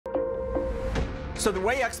So the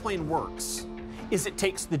way X-Plane works is it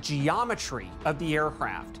takes the geometry of the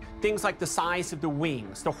aircraft, things like the size of the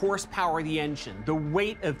wings, the horsepower of the engine, the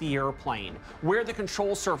weight of the airplane, where the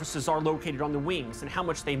control surfaces are located on the wings, and how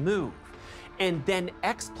much they move. And then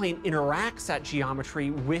X-Plane interacts that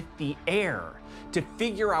geometry with the air to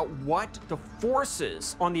figure out what the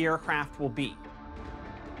forces on the aircraft will be.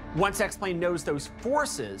 Once X-Plane knows those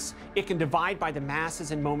forces, it can divide by the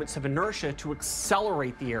masses and moments of inertia to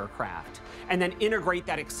accelerate the aircraft, and then integrate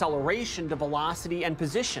that acceleration to velocity and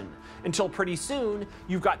position, until pretty soon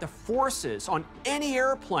you've got the forces on any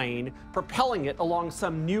airplane propelling it along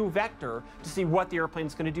some new vector to see what the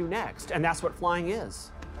airplane's going to do next. And that's what flying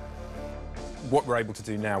is. What we're able to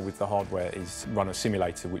do now with the hardware is run a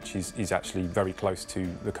simulator which is actually very close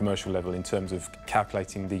to the commercial level in terms of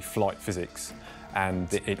calculating the flight physics,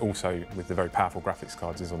 and it also, with the very powerful graphics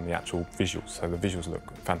cards, is on the actual visuals, so the visuals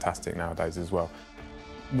look fantastic nowadays as well.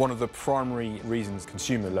 One of the primary reasons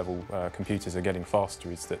consumer level computers are getting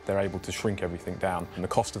faster is that they're able to shrink everything down, and the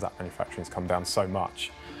cost of that manufacturing has come down so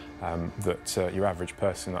much that your average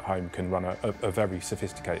person at home can run a very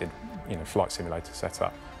sophisticated flight simulator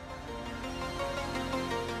setup.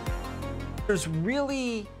 There's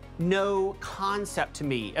really no concept to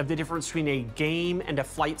me of the difference between a game and a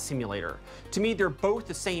flight simulator. To me, they're both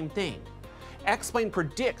the same thing. X-Plane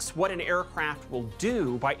predicts what an aircraft will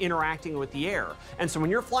do by interacting with the air. And so when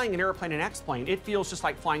you're flying an airplane in X-Plane, it feels just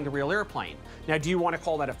like flying the real airplane. Now, do you want to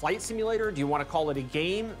call that a flight simulator? Do you want to call it a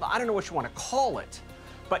game? I don't know what you want to call it.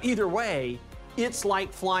 But either way, it's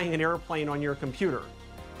like flying an airplane on your computer.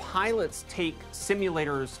 Pilots take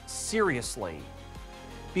simulators seriously,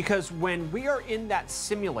 because when we are in that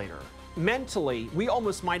simulator, mentally, we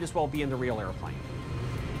almost might as well be in the real airplane.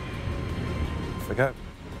 Off we go.